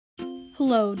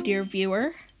Hello, dear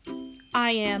viewer.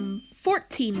 I am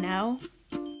 14 now,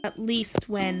 at least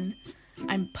when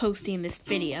I'm posting this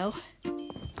video.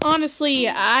 Honestly,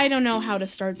 I don't know how to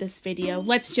start this video.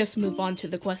 Let's just move on to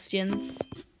the questions.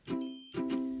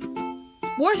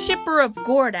 Worshipper of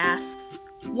Gourd asks,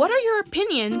 what are your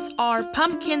opinions on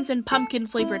pumpkins and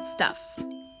pumpkin-flavored stuff?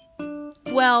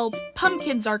 Well,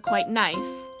 pumpkins are quite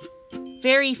nice.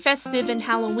 Very festive and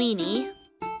Halloween-y.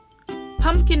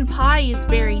 Pumpkin pie is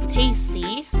very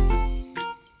tasty.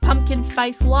 Pumpkin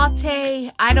spice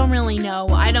latte, I don't really know.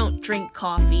 I don't drink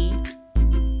coffee.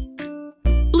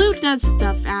 Blue Does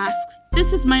Stuff asks,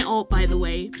 this is my alt by the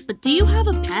way, but do you have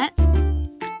a pet?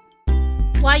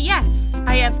 Why yes,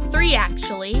 I have 3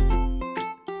 actually.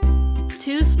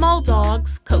 2 small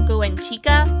dogs, Coco and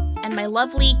Chica, and my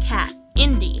lovely cat,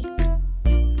 Indy.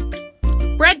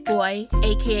 Bread Boy,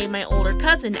 aka my older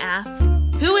cousin, asks,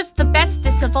 who is the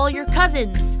bestest of all your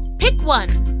cousins? Pick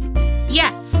one!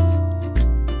 Yes!